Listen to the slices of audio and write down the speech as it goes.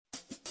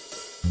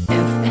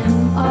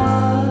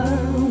FMR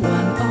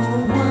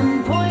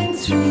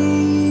 101.3.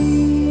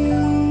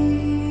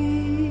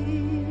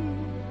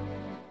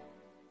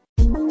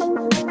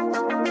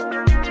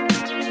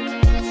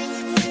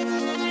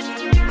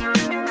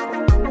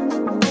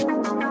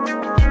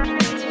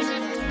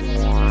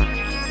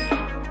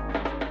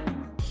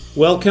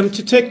 Welcome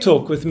to Tech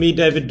Talk with me,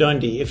 David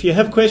Dondi. If you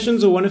have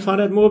questions or want to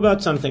find out more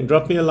about something,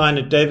 drop me a line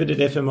at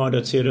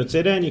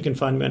david@fmr.co.za, and you can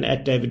find me on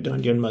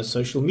 @DavidDondi on most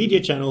social media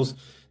channels.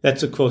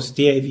 That's, of course,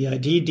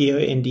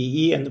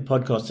 DAVID, and the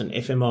podcast on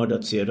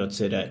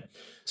fmr.co.za.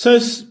 So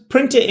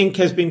printer ink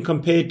has been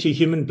compared to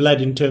human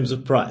blood in terms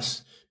of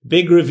price.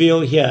 Big reveal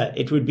here.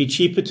 It would be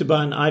cheaper to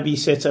buy an IV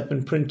setup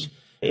and print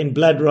in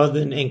blood rather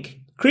than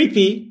ink.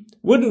 Creepy,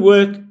 wouldn't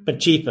work, but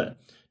cheaper.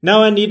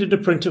 Now I needed a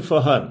printer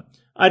for home.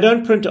 I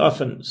don't print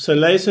often, so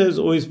laser has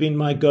always been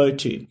my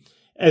go-to,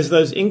 as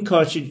those ink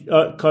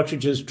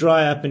cartridges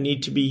dry up and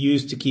need to be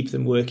used to keep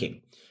them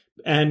working.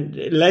 And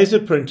laser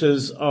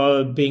printers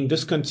are being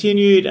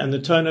discontinued, and the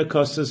toner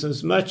costs us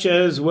as much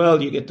as,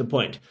 well, you get the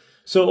point.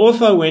 So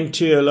off I went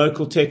to a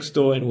local tech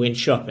store and went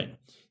shopping.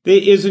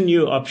 There is a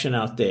new option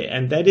out there,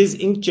 and that is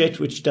inkjet,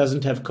 which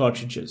doesn't have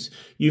cartridges.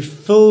 You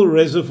fill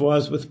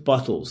reservoirs with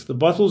bottles. The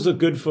bottles are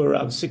good for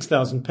around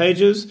 6,000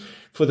 pages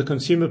for the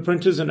consumer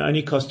printers and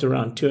only cost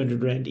around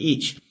 200 Rand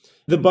each.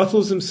 The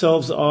bottles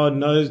themselves are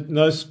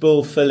no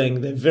spill filling.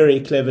 They're very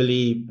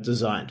cleverly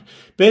designed.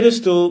 Better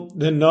still,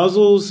 the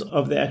nozzles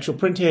of the actual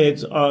printer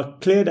heads are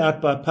cleared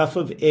out by a puff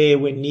of air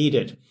when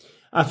needed.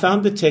 I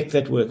found the tech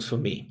that works for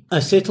me. I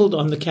settled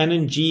on the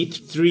Canon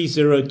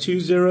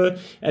G3020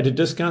 at a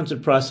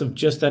discounted price of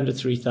just under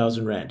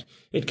 3,000 Rand.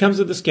 It comes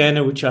with a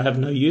scanner, which I have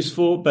no use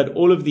for, but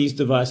all of these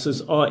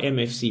devices are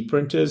MFC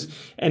printers,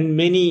 and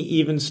many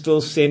even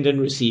still send and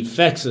receive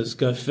faxes.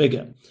 Go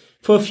figure.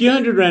 For a few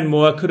hundred Rand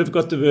more, I could have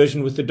got the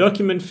version with the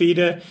document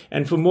feeder,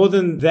 and for more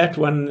than that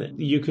one,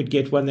 you could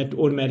get one that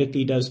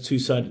automatically does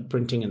two-sided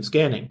printing and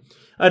scanning.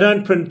 I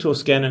don't print or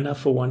scan enough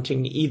for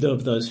wanting either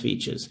of those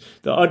features.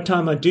 The odd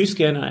time I do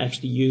scan, I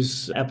actually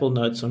use Apple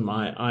Notes on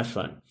my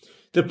iPhone.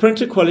 The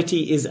printer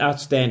quality is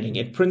outstanding.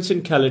 It prints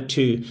in color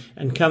too,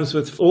 and comes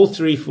with all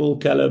 3 full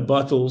color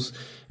bottles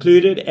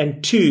included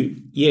and 2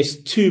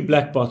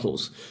 black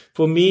bottles.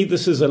 For me,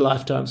 this is a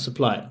lifetime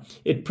supply.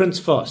 It prints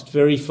fast,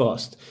 very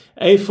fast.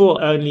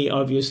 A4 only,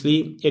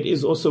 obviously. It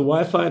is also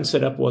Wi-Fi, and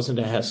setup wasn't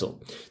a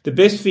hassle. The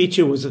best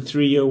feature was a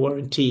 3-year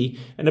warranty,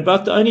 and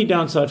about the only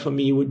downside for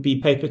me would be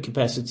paper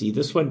capacity.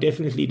 This one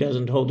definitely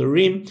doesn't hold a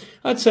ream.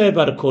 I'd say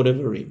about a quarter of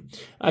a ream.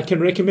 I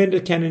can recommend a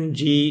Canon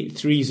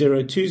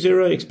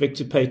G3020. Expect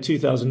to pay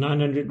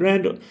 2,900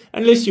 Rand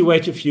unless you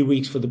wait a few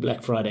weeks for the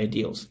Black Friday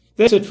deals.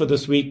 That's it for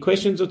this week.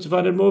 Questions or to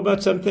find out more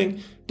about something?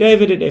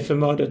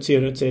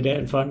 David@fmr.co.za,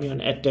 and find me on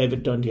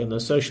 @DavidDondi on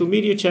those social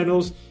media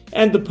channels,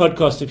 and the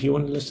podcast if you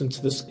want to listen to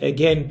this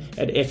again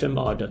at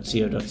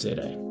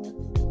fmr.co.za.